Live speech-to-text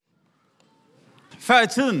Før i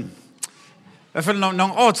tiden, i hvert fald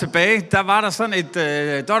nogle år tilbage, der var der sådan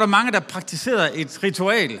der var der mange, der praktiserede et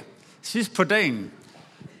ritual sidst på dagen.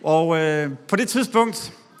 Og på det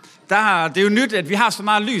tidspunkt, det er jo nyt, at vi har så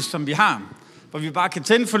meget lys, som vi har. Hvor vi bare kan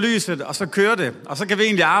tænde for lyset, og så køre det. Og så kan vi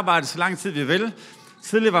egentlig arbejde så lang tid, vi vil.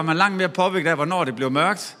 Tidligere var man langt mere påvirket af, hvornår det blev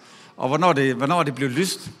mørkt, og hvornår det blev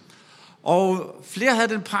lyst. Og flere havde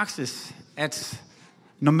den praksis, at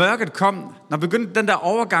når mørket kom, når begyndte den der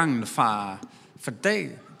overgangen fra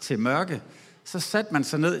dag til mørke, så satte man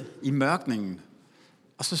sig ned i mørkningen,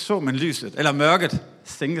 og så man lyset, eller mørket,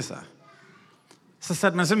 sænke sig. Så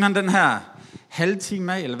satte man simpelthen den her halve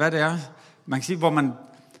time af, eller hvad det er, man kan sige, hvor man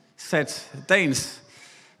satte dagens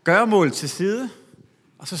gøremål til side,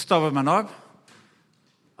 og så stoppede man op,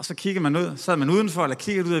 og så kiggede man ud, sad man udenfor, eller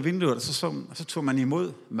kiggede ud af vinduet, og så tog man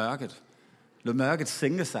imod mørket. Lod mørket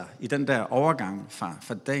sænke sig i den der overgang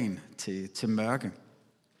fra dagen til mørke.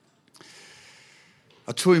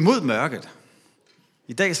 Og tog imod mørket.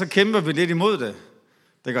 I dag så kæmper vi lidt imod det.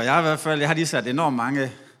 Det gør jeg i hvert fald. Jeg har lige sat enormt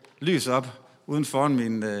mange lys op uden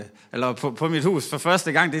foran på mit hus for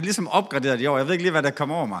første gang. Det er ligesom opgraderet i år. Jeg ved ikke lige, hvad der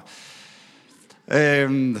kommer over mig.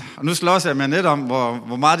 Og nu slås jeg med net om,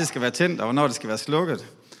 hvor meget det skal være tændt, og hvornår det skal være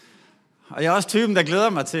slukket. Og jeg er også typen, der glæder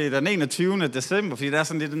mig til den 21. december, fordi der er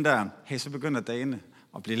sådan lidt den der, hey, så begynder dagene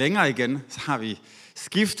at blive længere igen, så har vi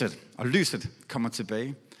skiftet, og lyset kommer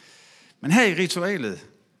tilbage. Men her i ritualet,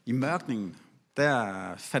 i mørkningen, der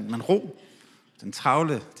fandt man ro. Det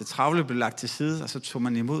travle blev lagt til side, og så tog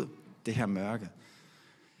man imod det her mørke.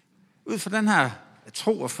 Ud fra den her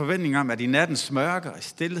tro og forventning om, at i nattens mørke og i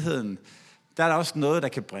stillheden, der er der også noget, der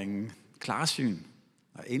kan bringe klarsyn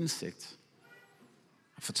og indsigt.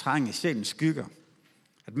 Og fortrænge sjælens skygger.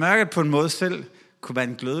 At mørket på en måde selv kunne være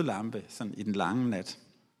en glødelampe sådan i den lange nat.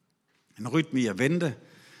 En rytme i at vente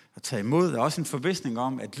og tage imod, er også en forvisning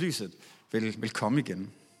om, at lyset vil komme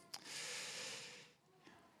igen.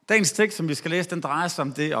 Dagens tekst, som vi skal læse, den drejer sig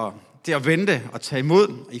om det at vente og tage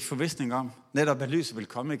imod i forvisning om, netop at lyset vil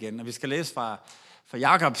komme igen. Og vi skal læse fra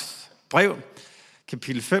Jakobs brev,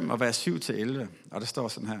 kapitel 5 og vers 7-11. Og der står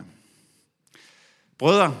sådan her.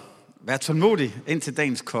 Brødre, vær tålmodig indtil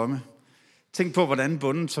dagens komme. Tænk på, hvordan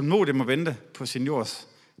bonden tålmodig må vente på sin jords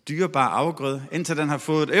dyrebare afgrøde, indtil den har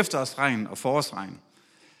fået et efterårsregn og forårsregn.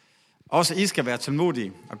 Også I skal være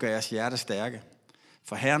tålmodige og gøre jeres hjerte stærke,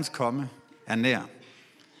 for herrens komme er nær.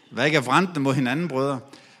 Vær ikke vrantende mod hinanden, brødre,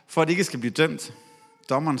 for at I ikke skal blive dømt.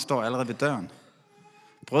 Dommeren står allerede ved døren.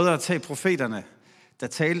 Brødre, tag profeterne, der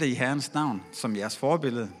talte i Herrens navn som jeres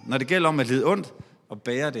forbillede, når det gælder om at lide ondt og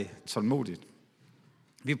bære det tålmodigt.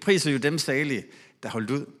 Vi priser jo dem salige, der holdt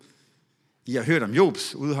ud. I har hørt om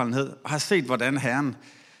Jobs udholdenhed og har set, hvordan Herren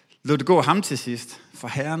lod det gå ham til sidst, for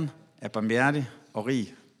Herren er barmhjertig og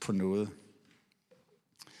rig på noget.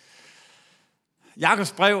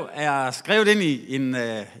 Jakobs brev er skrevet ind i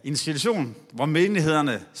en situation, hvor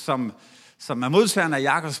menighederne, som er modtagerne af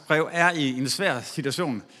Jakobs brev, er i en svær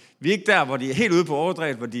situation. Vi er ikke der, hvor de er helt ude på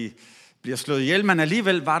overdrevet, hvor de bliver slået ihjel, men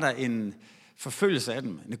alligevel var der en forfølgelse af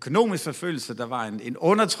dem. En økonomisk forfølgelse, der var en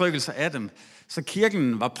undertrykkelse af dem. Så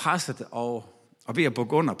kirken var presset og ved at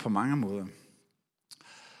bukke under på mange måder.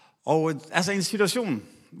 Og altså en situation,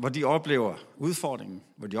 hvor de oplever udfordringen,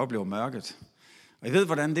 hvor de oplever mørket. Og jeg ved,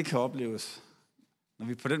 hvordan det kan opleves, når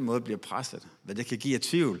vi på den måde bliver presset. Hvad det kan give af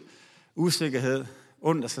tvivl, usikkerhed,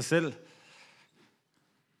 ondt af sig selv,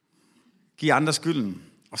 give andre skylden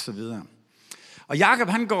osv. Og Jakob,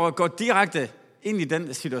 han går direkte ind i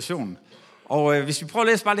den situation. Og hvis vi prøver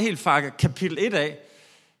at læse bare det helt fra kapitel 1 af,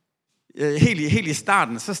 helt i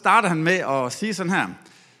starten, så starter han med at sige sådan her.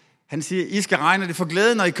 Han siger, I skal regne det for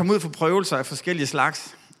glæde, når I kommer ud for prøvelser af forskellige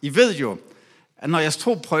slags. I ved jo, at når jeres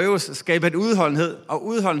tro prøves, skaber det udholdenhed, og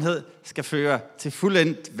udholdenhed skal føre til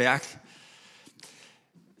fuldendt værk.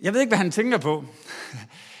 Jeg ved ikke, hvad han tænker på.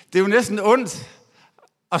 Det er jo næsten ondt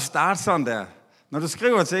at starte sådan der. Når du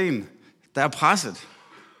skriver til en, der er presset,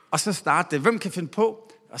 og så starte det. Hvem kan finde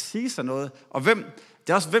på at sige sådan noget? Og det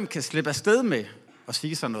er også, hvem kan slippe afsted med at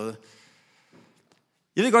sige sådan noget?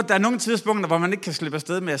 Jeg ved godt, der er nogle tidspunkter, hvor man ikke kan slippe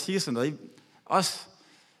afsted med at sige sådan noget. Også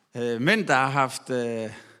mænd, der har haft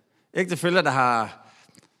ægtefæller, der har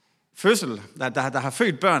fødsel, der har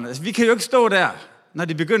født børn. Altså, vi kan jo ikke stå der, når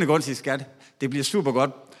de begynder at gå og sige, skat, det bliver super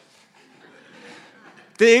godt.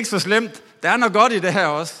 Det er ikke så slemt. Der er noget godt i det her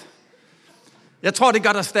også. Jeg tror, det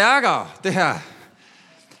gør dig stærkere, det her.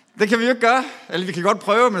 Det kan vi jo ikke gøre. Eller vi kan godt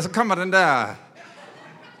prøve, men så kommer den der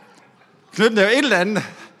knytning af et eller andet.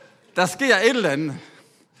 Der sker et eller andet.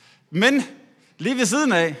 Men lige ved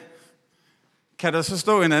siden af, kan der så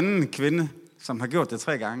stå en anden kvinde, som har gjort det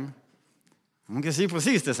 3 gange. Hun kan sige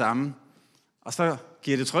præcis det samme. Og så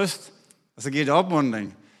giver det trøst Og så giver det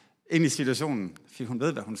opmuntring ind i situationen, fordi hun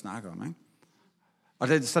ved, hvad hun snakker om. Ikke? Og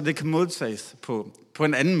så det kan modtages på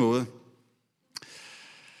en anden måde.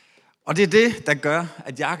 Og det er det, der gør,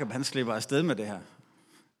 at Jakob han slipper afsted med det her.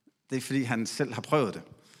 Det er, fordi han selv har prøvet det.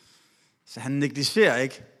 Så han negligerer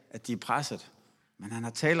ikke, at de er presset. Men han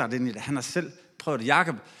har talt ind i det. Han har selv prøvet det.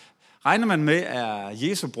 Jakob regner man med er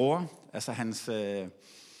Jesu bror, altså hans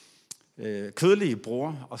kødelige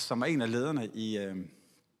bror, og som er en af lederne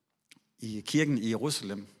i kirken i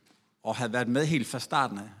Jerusalem, og havde været med helt fra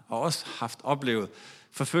starten af, og også haft oplevet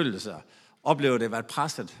forfølgelser, oplevet det at være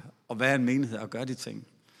presset, og være en menighed og gøre de ting.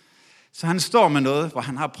 Så han står med noget, hvor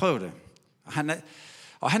han har prøvet det.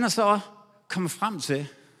 Og han er så kommet frem til,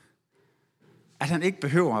 at han ikke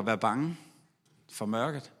behøver at være bange for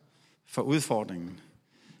mørket, for udfordringen.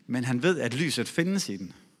 Men han ved, at lyset findes i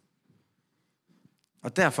den.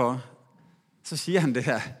 Og derfor så siger han det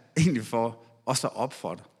her egentlig for også at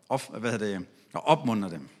opmuntre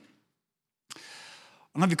dem.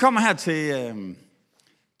 Og når vi kommer her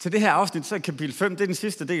til det her afsnit, så er kapitel 5, det er den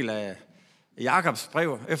sidste del af Jakobs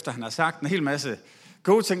brev. Efter han har sagt en hel masse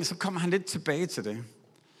gode ting, så kommer han lidt tilbage til det.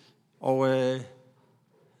 Og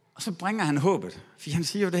så bringer han håbet. For han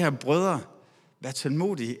siger jo det her, brødre, vær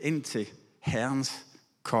tålmodige ind til herrens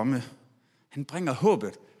komme. Han bringer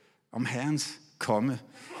håbet om herrens komme.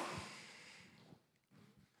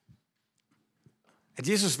 At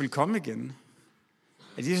Jesus vil komme igen.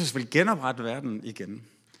 At Jesus vil genoprette verden igen.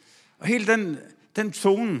 Og hele den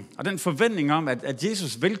tone og den forventning om, at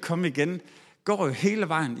Jesus vil komme igen, går jo hele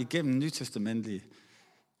vejen igennem nytestamentlige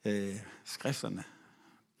skrifterne.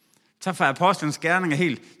 Tag fra Apostlenes gerninger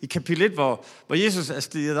helt i kapitel 1, hvor Jesus er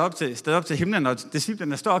steget op til himlen, og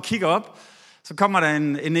disciplene står og kigger op. Så kommer der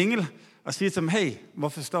en engel og siger til dem, hey,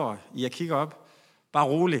 hvorfor står I og kigger op? Bare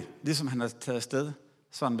rolig, ligesom han har taget afsted,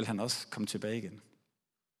 sådan vil han også komme tilbage igen.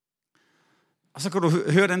 Og så kan du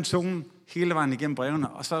høre den tone hele vejen igennem brevene,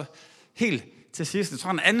 og så helt til sidst, jeg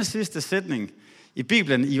tror den anden sidste sætning i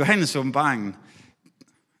Bibelen, i Johannes åbenbaringen,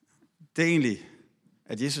 det er egentlig,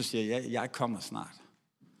 at Jesus siger, jeg kommer snart.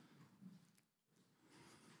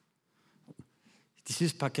 De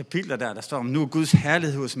sidste par kapitler der står om, nu er Guds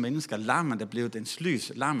herlighed hos mennesker, lammet der blev dens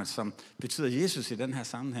lys, lammet som betyder Jesus i den her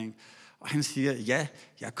sammenhæng. Og han siger, ja,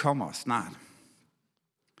 jeg kommer snart.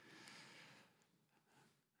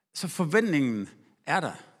 Så forventningen er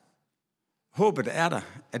der. Håbet er der,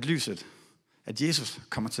 at lyset, at Jesus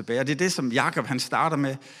kommer tilbage. Og det er det, som Jakob han starter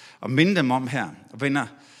med at minde dem om her.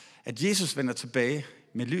 At Jesus vender tilbage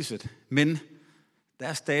med lyset, men der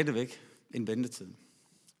er stadigvæk en ventetid.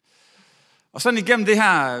 Og sådan igennem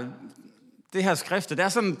det her skrifte, der er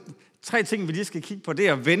sådan 3 ting, vi lige skal kigge på. Det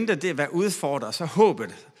er at vente, det er at være udfordret, og så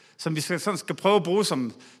håbet, som vi skal prøve at bruge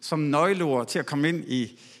som nøgleord til at komme ind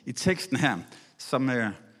i teksten her, som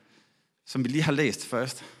vi lige har læst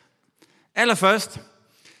først. Allerførst,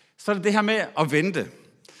 så er det her med at vente.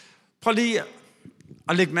 Prøv lige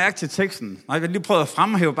at lægge mærke til teksten. Jeg vil lige prøve at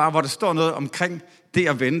fremhæve bare, hvor der står noget omkring det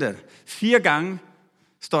at vente. 4 gange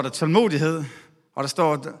står der tålmodighed, og der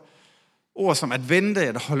står ord som at vente,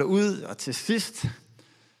 at holde ud, og til sidst.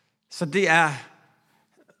 Så det er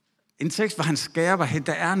en tekst, hvor han skærper, at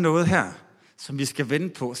der er noget her, som vi skal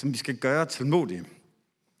vente på, som vi skal gøre tålmodige.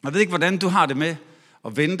 Jeg ved ikke, hvordan du har det med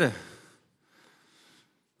at vente. Jeg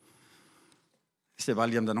ser bare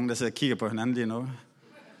lige, om der er nogen, der sidder og kigger på hinanden lige nu.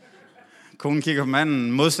 Konen kigger på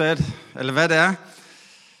manden modsat, eller hvad det er.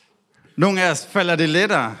 Nogle af os falder det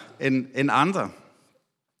lettere end andre.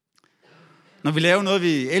 Når vi laver noget,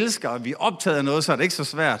 vi elsker, og vi er optaget af noget, så er det ikke så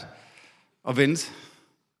svært at vente.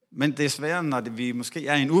 Men det er sværere, når vi måske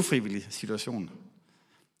er i en ufrivillig situation.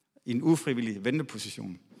 I en ufrivillig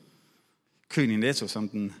venteposition. Køen i Netto, som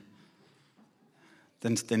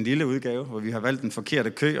den lille udgave, hvor vi har valgt den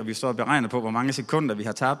forkerte kø, og vi står og beregner på, hvor mange sekunder vi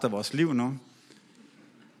har tabt af vores liv nu.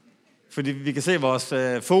 Fordi vi kan se vores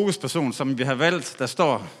fokusperson, som vi har valgt, der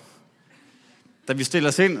står, da vi stiller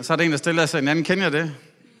os ind, så er der en, der stiller sig en anden. Kender jeg det?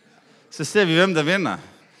 Så ser vi, hvem der vinder.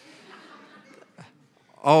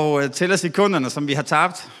 Og tæller sekunderne, som vi har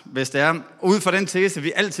tabt, hvis det er, ud fra den tese,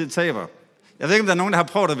 vi altid taber. Jeg ved ikke, om der er nogen, der har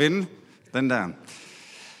prøvet at vinde den der.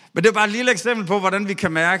 Men det er bare et lille eksempel på, hvordan vi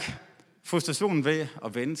kan mærke frustrationen ved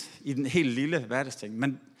at vente i den helt lille hverdagsting.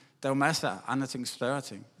 Men der er jo masser af andre ting, større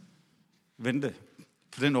ting. Vente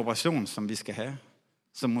på den operation, som vi skal have,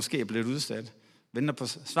 som måske er blevet udsat. Venter på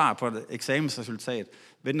svar på et eksamensresultat.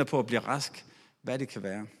 Venter på at blive rask. Hvad det kan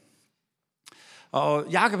være. Og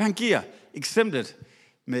Jakob han giver eksemplet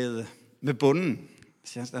med bonden.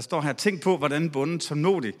 Der står her, tænk på, hvordan bonden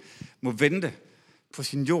tålmodigt må vente på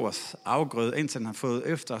sin jords afgrøde, indtil den har fået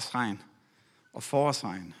efterårsregn og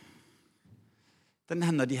forårsregn. Den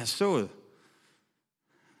her, når de har sået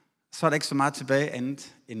så er der ikke så meget tilbage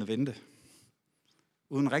andet end at vente.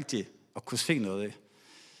 Uden rigtig at kunne se noget.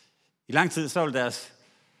 I lang tid, så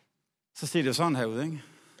ser det jo sådan her ud, ikke?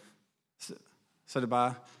 Så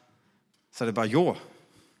er det bare jord.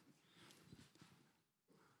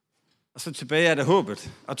 Og så tilbage er det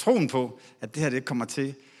håbet og troen på, at det her det kommer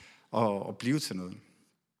til at blive til noget.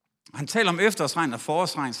 Han taler om efterårsregn og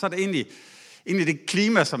forårsregn, så er det egentlig det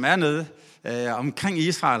klima, som er nede omkring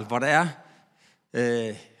Israel, hvor der er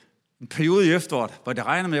en periode i efteråret, hvor det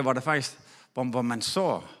regner med, hvor man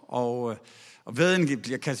sår, og væden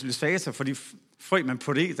bliver katalysator for de frø, man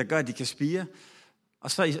putter i, der gør, at de kan spire.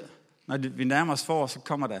 Og så, når vi nærmer os forår, så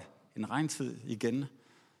kommer der en regntid igen,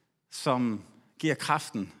 som giver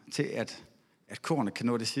kraften til, at kornet kan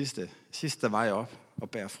nå det sidste vej op og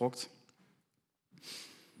bære frugt.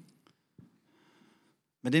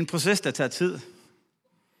 Men det er en proces, der tager tid.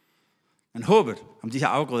 Men håbet om de her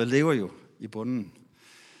afgrøder lever jo i bunden.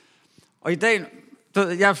 Og i dag,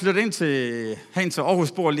 jeg er flyttet hen til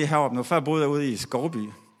Aarhus, bor lige heroppe. Nu før boede jeg ude i Skovby.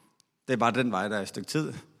 Det er bare den vej, der er et stykke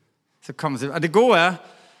tid. Så kommer til. Og det gode er,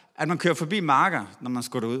 at man kører forbi marker, når man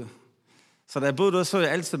skal ud. Så da jeg boede derude, så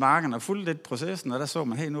jeg altid markerne og fulgte lidt processen, og der så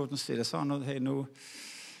man, hey, nu ser det sådan ud, hey, nu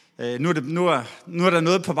er der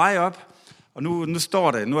noget på vej op, og nu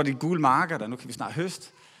er de gule marker der, nu kan vi snart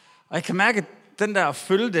høste. Og jeg kan mærke, at den der at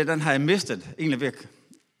følge det, den har jeg mistet egentlig ved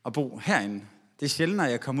at bo herinde. Det er sjældent,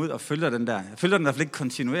 at jeg kommer ud og følger den der. Jeg følger den i hvert fald ikke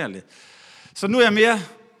kontinuerligt. Så nu er jeg mere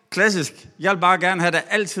klassisk. Jeg vil bare gerne have, at der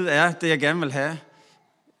altid er det, jeg gerne vil have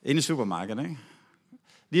inde i supermarkedet. Ikke?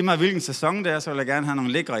 Lige meget hvilken sæson det er, så vil jeg gerne have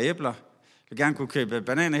nogle lækre æbler. Jeg vil gerne kunne købe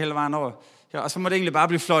bananer hele vejen over. Ja, og så må det egentlig bare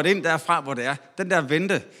blive fløjt ind derfra, hvor det er. Den der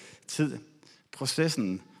ventetid,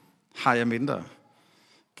 processen, har jeg mindre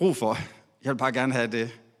brug for. Jeg vil bare gerne have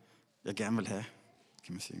det, jeg gerne vil have,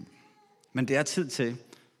 kan man sige. Men det er tid til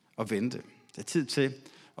at vente. Det er tid til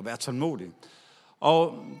at være tålmodig.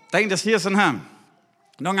 Og der er en, der siger sådan her.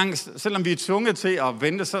 Nogle gange, selvom vi er tvunget til at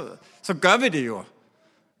vente, så gør vi det jo.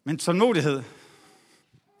 Men tålmodighed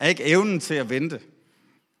er ikke evnen til at vente.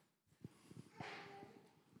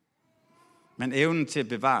 Men evnen til at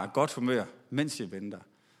bevare godt humør, mens vi venter.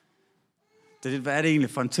 Hvad er det egentlig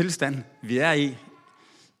for en tilstand, vi er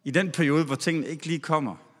i den periode, hvor tingene ikke lige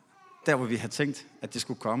kommer, der hvor vi har tænkt, at det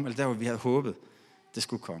skulle komme, eller der hvor vi havde håbet, det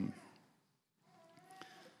skulle komme.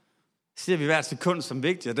 Ser vi hvert sekund som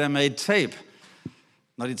vigtigt, og dermed et tab,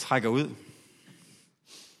 når de trækker ud.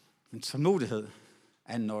 Men tålmodighed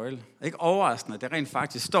er en nøgle. Ikke overraskende, det rent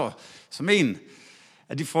faktisk står som en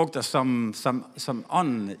af de frugter, som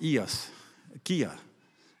ånden i os giver,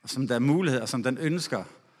 og som der er mulighed, og som den ønsker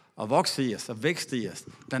at vokse i os, og vækste i os.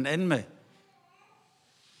 Blandt andet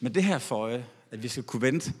med det her for øje, at vi skal kunne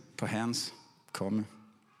vente på Herrens komme.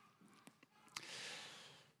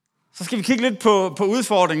 Så skal vi kigge lidt på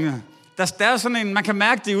udfordringerne. Der er sådan en, man kan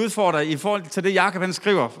mærke, de udfordrer i forhold til det, Jakob han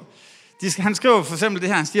skriver. Han skriver for eksempel det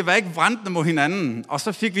her, han siger, vær ikke vrantende mod hinanden. Og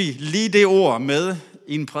så fik vi lige det ord med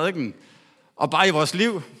i en prædiken. Og bare i vores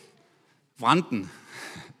liv, vranten.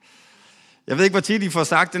 Jeg ved ikke, hvor tit I får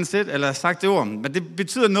sagt det ord, men det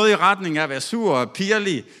betyder noget i retning af at være sur,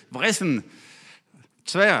 pirlig, vrissen,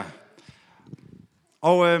 tvær.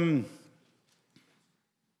 Og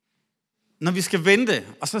når vi skal vente,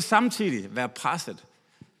 og så samtidig være presset,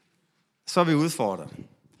 så er vi udfordret.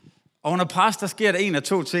 Og under pres, der sker der en af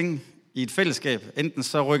to ting i et fællesskab. Enten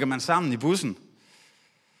så rykker man sammen i bussen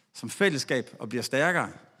som fællesskab og bliver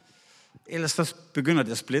stærkere, eller så begynder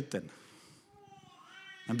det at splitte den.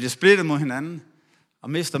 Man bliver splittet mod hinanden og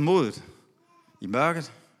mister modet i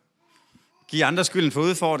mørket. Giver andre skylden for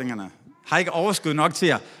udfordringerne. Har ikke overskud nok til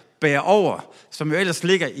at bære over, som jo ellers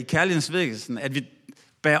ligger i kærlighedsvækkelsen, at vi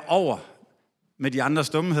bærer over med de andres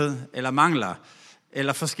dumhed eller mangler,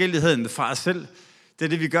 eller forskelligheden fra os selv. Det er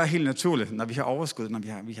det, vi gør helt naturligt, når vi har overskud,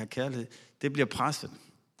 når vi har kærlighed. Det bliver presset.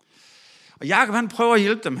 Og Jakob, han prøver at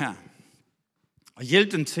hjælpe dem her. Og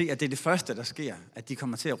hjælpe dem til, at det er det første, der sker. At de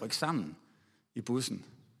kommer til at rykke sammen i bussen.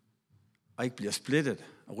 Og ikke bliver splittet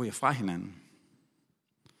og ryger fra hinanden.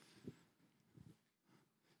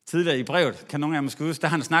 Tidligere i brevet, kan nogle af jer måske huske, der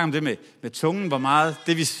har han snakket om det med tungen, hvor meget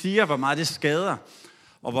det vi siger, hvor meget det skader.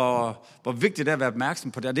 Og hvor vigtigt det er at være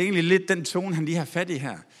opmærksom på det. Og det er egentlig lidt den tone, han lige har fat i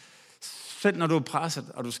her. Selv når du er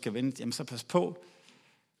presset, og du skal vente, jamen så pas på,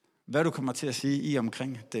 hvad du kommer til at sige i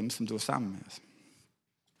omkring dem, som du er sammen med os.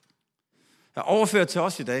 Jeg overfører til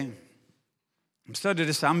os i dag, så er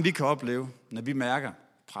det samme, vi kan opleve, når vi mærker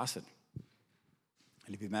presset.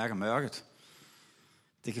 Eller vi mærker mørket.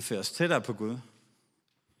 Det kan føre os tættere på Gud.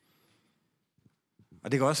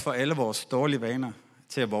 Og det kan også få alle vores dårlige vaner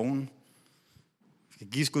til at vågne.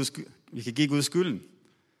 Vi kan give Gud skylden.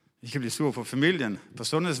 Vi kan blive sur på familien, på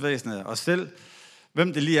sundhedsvæsenet, os selv,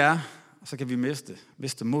 hvem det lige er, og så kan vi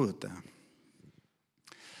miste modet der.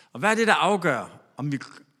 Og hvad er det, der afgør,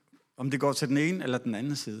 om det går til den ene eller den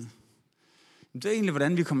anden side? Det er egentlig,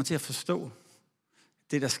 hvordan vi kommer til at forstå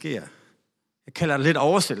det, der sker. Jeg kalder det lidt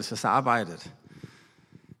oversættelsesarbejdet.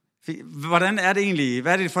 Hvordan er det egentlig,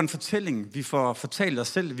 hvad er det for en fortælling, vi får fortalt os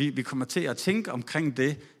selv? Vi kommer til at tænke omkring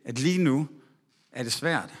det, at lige nu er det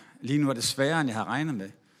svært. Lige nu er det sværere, end jeg har regnet med.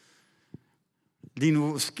 Lige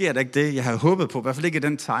nu sker der ikke det, jeg havde håbet på. I hvert fald ikke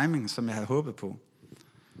den timing, som jeg havde håbet på.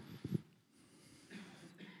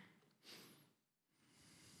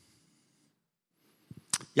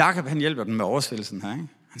 Jakob, han hjælper den med oversættelsen her. Ikke?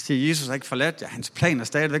 Han siger, Jesus er ikke forladt jer. Hans plan er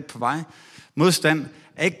stadigvæk på vej. Modstand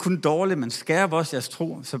er ikke kun dårlig, men skærp også jeres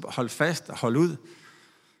tro, så hold fast og hold ud.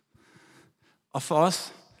 Og for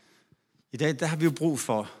os i dag, der har vi jo brug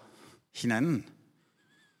for hinanden.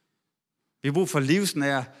 Vi har brug for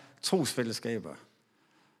livsnære trosfællesskaber,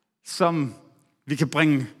 som vi kan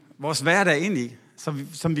bringe vores hverdag ind i,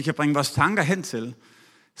 som vi kan bringe vores tanker hen til,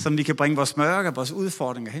 som vi kan bringe vores mørke, vores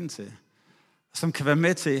udfordringer hen til, som kan være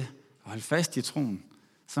med til at holde fast i troen,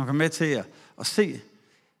 som kan være med til at se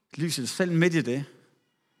lyset selv midt i det,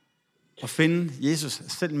 og finde Jesus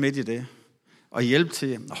selv midt i det, og hjælpe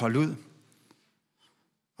til at holde ud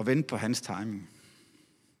og vente på hans timing.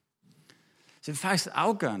 Så det er faktisk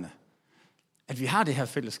afgørende, at vi har det her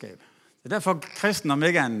fællesskab. Det er derfor, at kristendom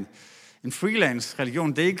ikke er en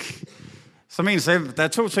freelance-religion. Det er ikke, som en sagde, der er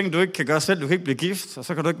 2 ting, du ikke kan gøre selv. Du kan ikke blive gift, og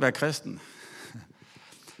så kan du ikke være kristen.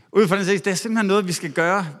 Ud fra den side, det er simpelthen noget, vi skal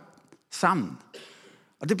gøre sammen.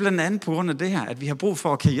 Og det er blandt andet på grund af det her, at vi har brug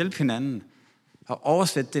for at kan hjælpe hinanden og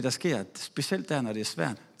oversætte det, der sker, specielt der, når det er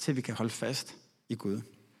svært, til vi kan holde fast i Gud.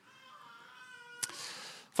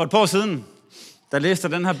 For et par år siden, der læste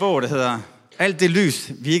jeg den her bog, der hedder Alt det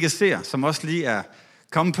lys, vi ikke ser, som også lige er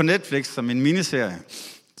kommet på Netflix som en miniserie.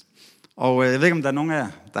 Og jeg ved ikke, om der er nogen af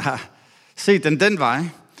jer, der har set den vej.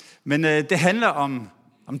 Men det handler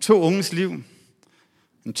om 2 unges liv.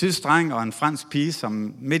 En tysk dreng og en fransk pige,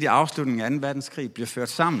 som midt i afslutningen af 2. verdenskrig bliver ført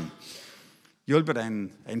sammen. Hjulpet af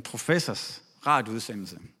en professors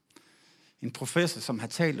radioudsendelse. En professor, som har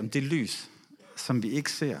talt om det lys, som vi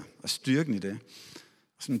ikke ser, og styrken i det.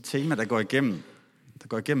 Sådan et tema, der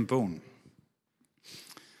går igennem bogen.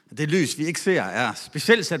 Det lys, vi ikke ser, er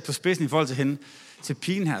specielt sat på spidsen i forhold til hende, til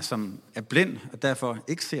pigen her, som er blind og derfor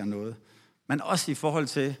ikke ser noget. Men også i forhold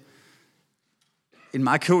til en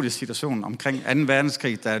meget kaotisk situation omkring 2.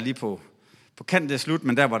 verdenskrig, der er lige på kanten af slut,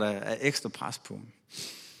 men der, hvor der er ekstra pres på.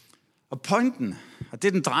 Og pointen, og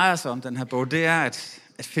det den drejer sig om, den her bog, det er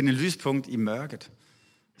at finde lyspunkt i mørket.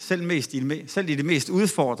 Selv i de mest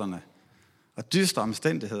udfordrende og dystre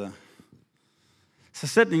omstændigheder. Så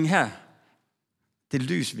sætningen her, det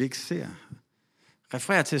lys, vi ikke ser,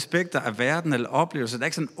 refererer til aspekter af verden eller oplevelser, der er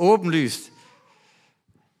ikke sådan åbenlyst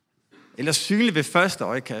eller synligt ved første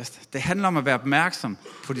øjekast. Det handler om at være opmærksom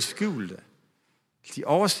på de skjulte, de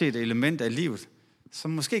oversete elementer i livet,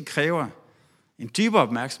 som måske kræver en dybere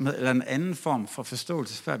opmærksomhed eller en anden form for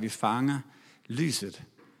forståelse, før vi fanger lyset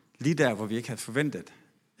lige der, hvor vi ikke havde forventet,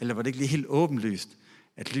 eller hvor det ikke lige er helt åbenlyst,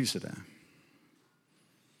 at lyset er.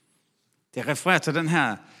 Det refererer til den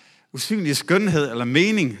her usynlige skønhed eller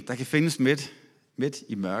mening, der kan findes midt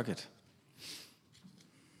i mørket.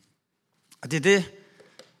 Og det er det,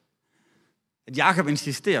 at Jakob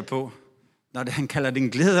insisterer på, når han kalder det en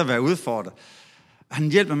glæde at være udfordret. Og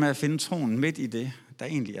han hjælper med at finde troen midt i det, der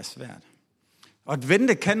egentlig er svært. Og at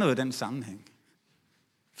vente kan noget i den sammenhæng.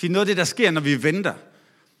 For noget af det, der sker, når vi venter,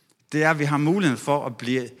 det er, at vi har muligheden for at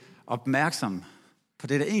blive opmærksom på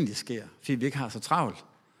det, der egentlig sker, fordi vi ikke har så travlt.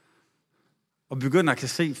 Og begynder at kan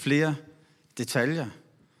se flere detaljer,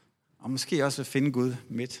 og måske også at finde Gud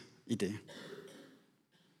midt i det.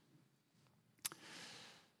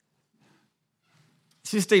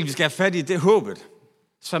 Sidste del, vi skal have fat i, det er håbet,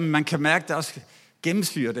 som man kan mærke, der også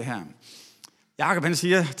gennemsyrer det her. Jakob, han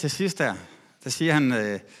siger til sidst der siger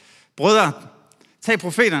han, brødre, tag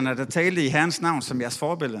profeterne, der talte i Herrens navn som jeres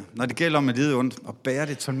forbillede, når det gælder om at lide ondt, og bære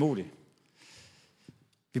det tålmodigt.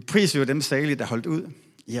 Vi priser jo dem salige, der holdt ud.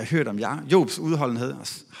 I har hørt om Jobs udholdenhed, og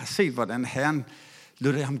har set, hvordan Herren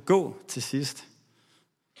lod ham gå til sidst.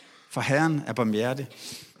 For Herren er barmhjertig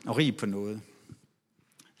og rig på noget.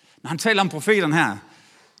 Når han taler om profeterne her,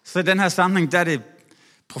 så i den her sammenhæng, der er det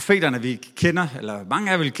profeterne, vi kender, eller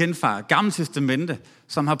mange af vil kende fra Gamle Testamente,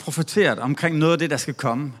 som har profeteret omkring noget af det, der skal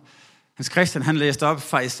komme. Hans Christian, han læste op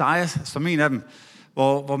fra Esajas, som en af dem,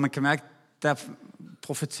 hvor man kan mærke, der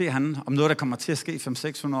profeterer han om noget, der kommer til at ske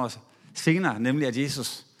 500-600 år senere, nemlig at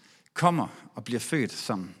Jesus kommer og bliver født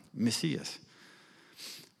som Messias.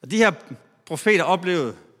 Og de her profeter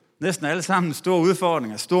oplevede Næsten alle sammen store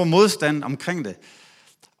udfordringer, store modstand omkring det.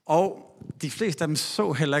 Og de fleste af dem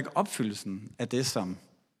så heller ikke opfyldelsen af det, som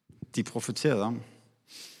de profeterede om.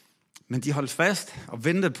 Men de holdt fast og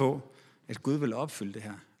ventede på, at Gud ville opfylde det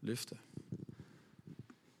her løfte.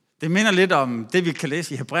 Det minder lidt om det, vi kan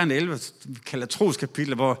læse i Hebræerne 11, vi kalder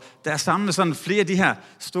troskapitler, hvor der er samlet sådan flere af de her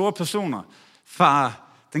store personer fra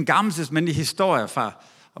den gammeltestamentlige historie, fra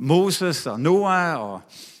Moses og Noah og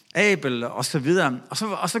Abel og så videre.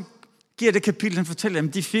 Og så giver det kapitel, han fortæller,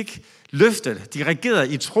 at de fik løftet, de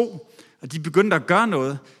reagerede i tro, og de begyndte at gøre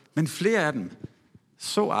noget, men flere af dem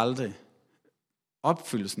så aldrig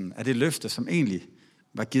opfyldelsen af det løfte, som egentlig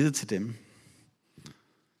var givet til dem.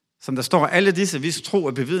 Som der står, alle disse, hvis tro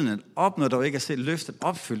er bevidnet, opnåede dog ikke at se løftet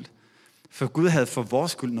opfyldt, for Gud havde for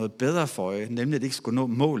vores skyld noget bedre for øje, nemlig at de ikke skulle nå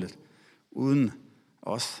målet uden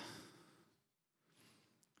os.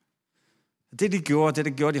 Det de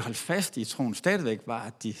gjorde, de holdt fast i troen stadigvæk, var,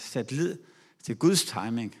 at de satte lid til Guds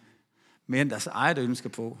timing, mere end deres eget ønske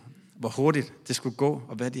på, hvor hurtigt det skulle gå,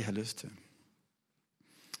 og hvad de havde lyst til.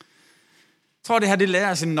 Jeg tror, det her det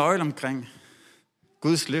lærer os en nøgle omkring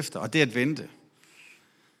Guds løfter, og det er at vente.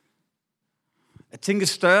 At tænke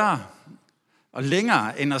større og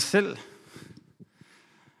længere end os selv,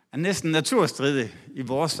 er næsten naturstridigt i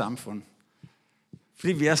vores samfund.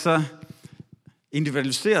 Fordi vi er så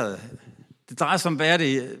individualiseret. Det drejer sig om, hvad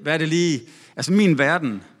er det lige... Altså min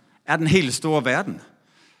verden er den helt store verden.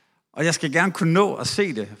 Og jeg skal gerne kunne nå at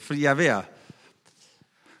se det, fordi jeg er ved at...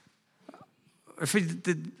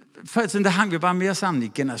 Før i tiden, der hang vi bare mere sammen i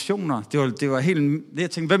generationer. Det var helt...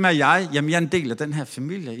 Jeg tænkte, hvem er jeg? Jamen, jeg er en del af den her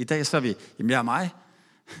familie. I dag så er vi... Jamen, jeg er mig.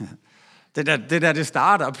 Det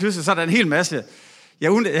starter, og pludselig så er der en hel masse...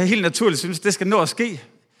 Jeg helt naturligt synes, det skal nå at ske.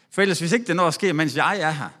 For ellers, hvis ikke det når at ske, mens jeg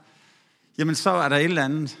er her, jamen så er der et eller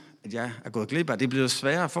andet, at jeg er gået glip af. Det bliver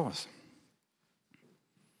sværere for os.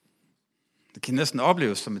 Det kan næsten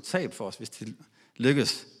opleves som et tab for os, hvis det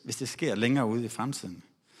lykkes, hvis det sker længere ude i fremtiden.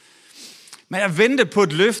 Men at vente på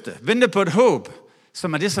et løfte, vente på et håb,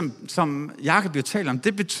 som er det, som Jakob jo taler om,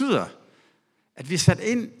 det betyder, at vi er sat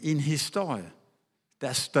ind i en historie, der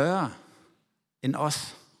er større end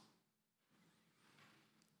os.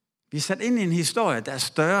 Vi er sat ind i en historie, der er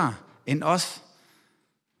større end os.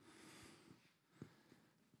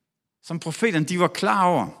 Som profeterne, de var klar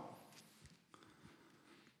over,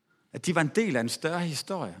 at de var en del af en større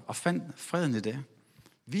historie, og fandt freden i det.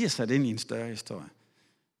 Vi er sat ind i en større historie.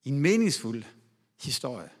 I en meningsfuld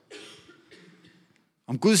historie.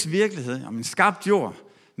 Om Guds virkelighed, om en skabt jord.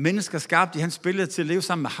 Mennesker skabt i hans billede til at leve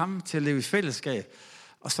sammen med ham, til at leve i fællesskab.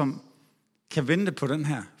 Og som kan vente på den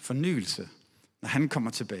her fornyelse, når han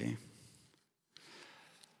kommer tilbage.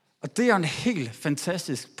 Og det er en helt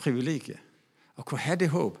fantastisk privilegie, at kunne have det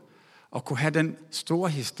håb, og kunne have den store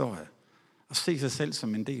historie, og se sig selv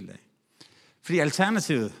som en del af. Fordi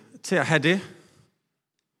alternativet til at have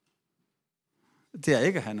det er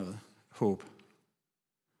ikke at have noget håb.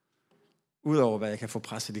 Udover hvad jeg kan få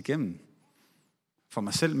presset igennem for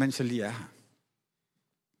mig selv, mens jeg lige er her.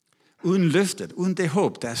 Uden løftet, uden det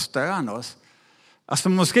håb, der er større end os. Og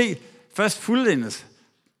som måske først fuldendes,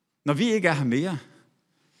 når vi ikke er her mere.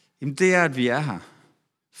 Jamen det er, at vi er her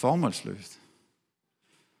formålsløst.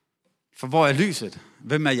 For hvor er lyset?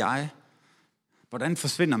 Hvem er jeg? Hvordan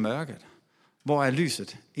forsvinder mørket? Hvor er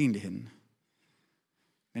lyset egentlig henne?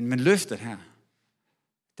 Men løftet her,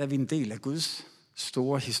 der er vi en del af Guds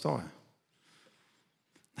store historie.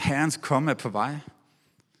 Herrens komme er på vej.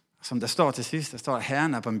 Som der står til sidst, der står, at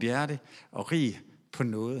Herren er barmhjertig og rig på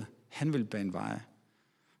noget. Han vil bane veje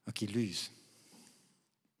og give lys.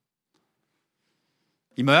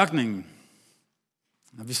 I mørkningen,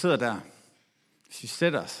 når vi sidder der, hvis vi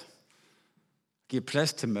sætter os, giver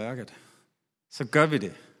plads til mørket, så gør vi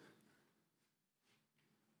det.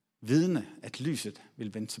 Vidne, at lyset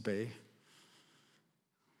vil vende tilbage.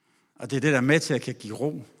 Og det er det, der er med til at kan give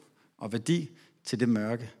ro og værdi til det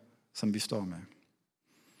mørke, som vi står med.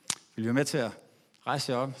 Vil vi være med til at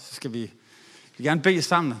rejse jer op, så skal vi gerne bede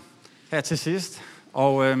sammen her til sidst.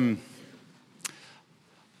 Og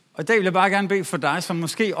i dag vil jeg bare gerne bede for dig, som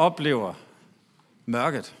måske oplever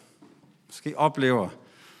mørket. Måske oplever,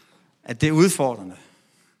 at det er udfordrende.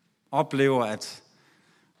 Oplever,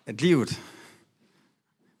 at livet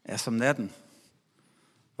er som natten,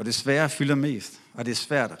 hvor det svære fylder mest, og det er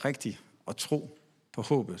svært rigtigt at tro på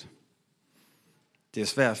håbet. Det er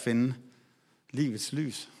svært at finde livets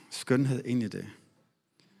lys, skønhed ind i det.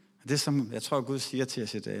 Og det, som jeg tror, Gud siger til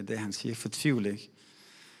os i dag, det er, han siger, fortvivl ikke.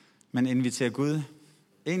 Men inviter Gud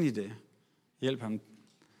ind i det. Hjælp ham.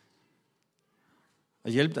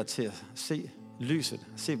 Og hjælp dig til at se lyset,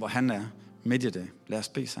 se hvor han er midt i det. Lad os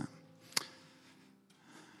bede sammen.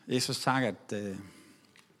 Jesus, tak, at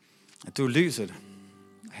du er lyset.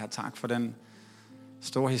 Herre, tak for den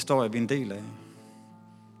store historie, vi er en del af.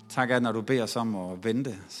 Tak, at når du beder os om at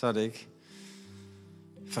vente, så er det ikke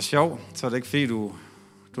for sjov. Så er det ikke, fordi du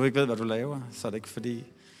ikke ved, hvad du laver. Så er det ikke, fordi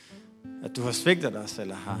at du har svigtet os,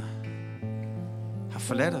 eller har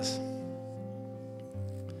forladt os.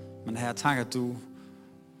 Men Herre, tak, at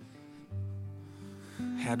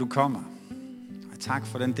du kommer. Og tak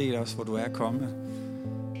for den del også, hvor du er kommet.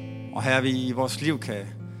 Og Herre, vi i vores liv kan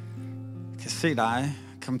se dig,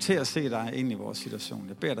 komme til at se dig ind i vores situation.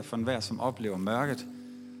 Jeg beder dig for enhver, som oplever mørket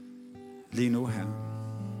lige nu, Herre.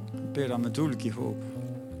 Jeg beder dig om, at du vil give håb.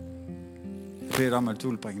 Jeg beder dig om, at du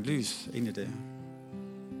vil bringe lys ind i det.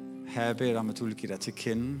 Herre, jeg beder dig om, at du vil give dig til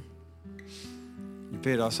kende. Jeg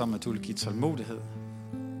beder dig også om, at du vil give tålmodighed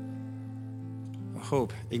og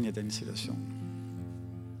håb ind i den situation.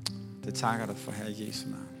 Det takker dig for, Herre Jesu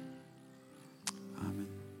navn.